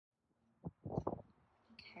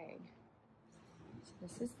Okay, so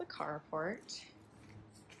this is the carport.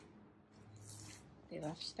 They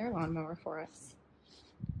left their lawnmower for us.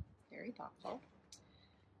 Very thoughtful.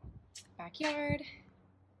 Backyard.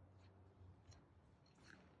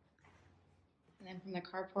 And then from the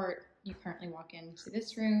carport, you currently walk into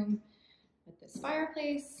this room with this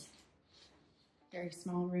fireplace. Very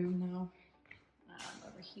small room though.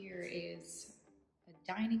 Over here is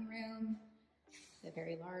a dining room, a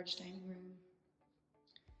very large dining room.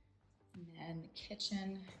 And then the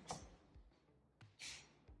kitchen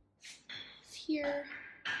is here.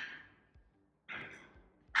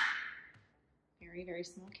 Very, very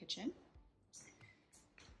small kitchen.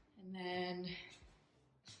 And then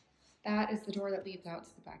that is the door that leads out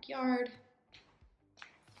to the backyard.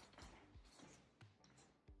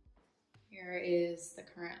 Here is the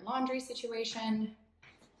current laundry situation,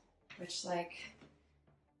 which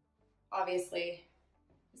obviously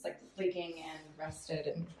is leaking and rusted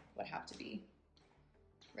and would have to be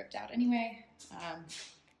ripped out anyway.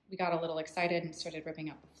 We got a little excited and started ripping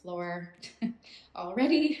out the floor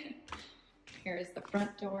already. Here is the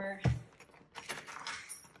front door.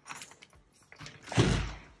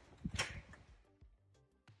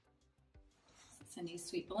 Cindy's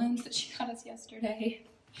sweet balloons that she got us yesterday.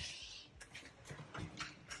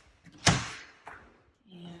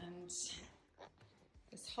 And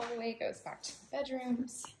this hallway goes back to the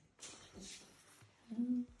bedrooms. There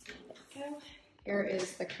we go. Here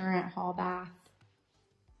is the current hall bath.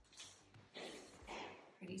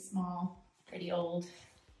 Pretty small, pretty old.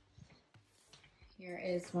 Here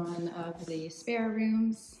is one of the spare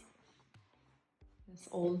rooms. This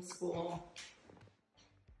old school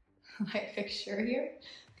light fixture here.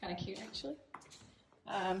 Kind of cute actually.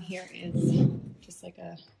 Here is just like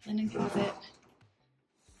a linen closet.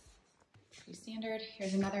 Pretty standard.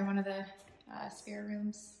 Here's another one of the spare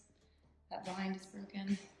rooms. That blind is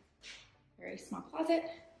broken. Very small closet.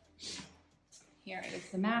 Here is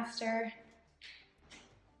the master.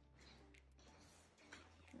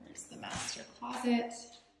 Here's the master closet.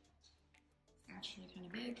 Actually kind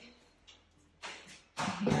of big.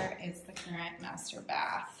 And here is the current master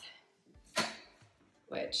bath,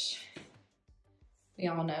 which we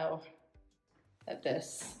all know that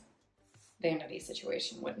this vanity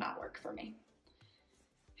situation would not work for me.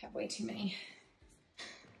 I have way too many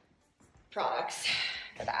products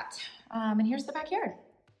for that. And here's the backyard.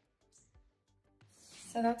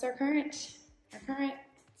 So that's our current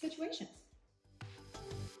situation.